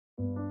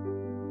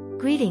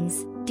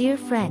Greetings, dear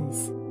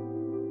friends.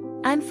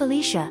 I'm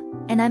Felicia,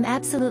 and I'm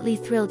absolutely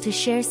thrilled to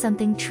share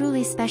something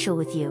truly special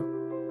with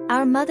you.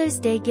 Our Mother's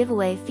Day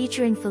giveaway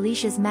featuring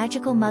Felicia's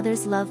magical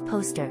Mother's Love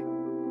poster.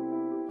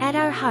 At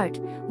our heart,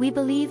 we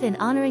believe in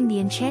honoring the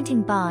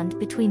enchanting bond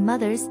between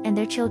mothers and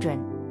their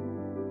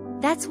children.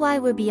 That's why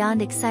we're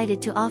beyond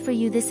excited to offer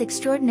you this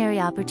extraordinary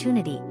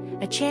opportunity,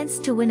 a chance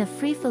to win a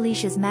free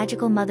Felicia's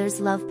Magical Mother's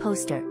Love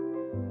poster.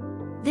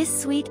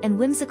 This sweet and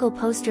whimsical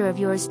poster of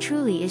yours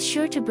truly is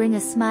sure to bring a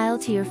smile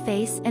to your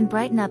face and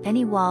brighten up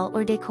any wall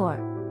or decor.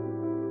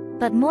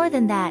 But more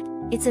than that,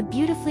 it's a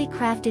beautifully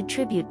crafted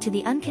tribute to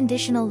the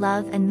unconditional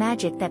love and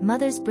magic that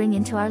mothers bring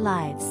into our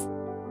lives.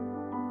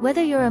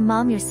 Whether you're a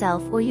mom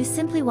yourself or you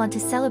simply want to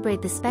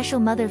celebrate the special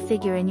mother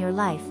figure in your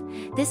life,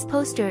 this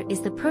poster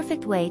is the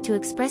perfect way to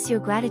express your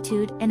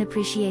gratitude and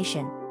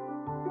appreciation.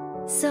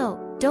 So,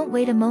 don't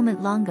wait a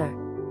moment longer.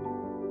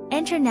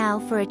 Enter now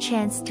for a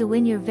chance to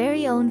win your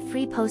very own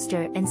free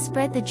poster and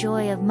spread the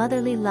joy of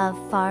motherly love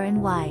far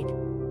and wide.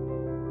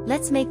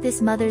 Let's make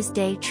this Mother's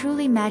Day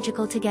truly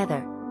magical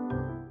together.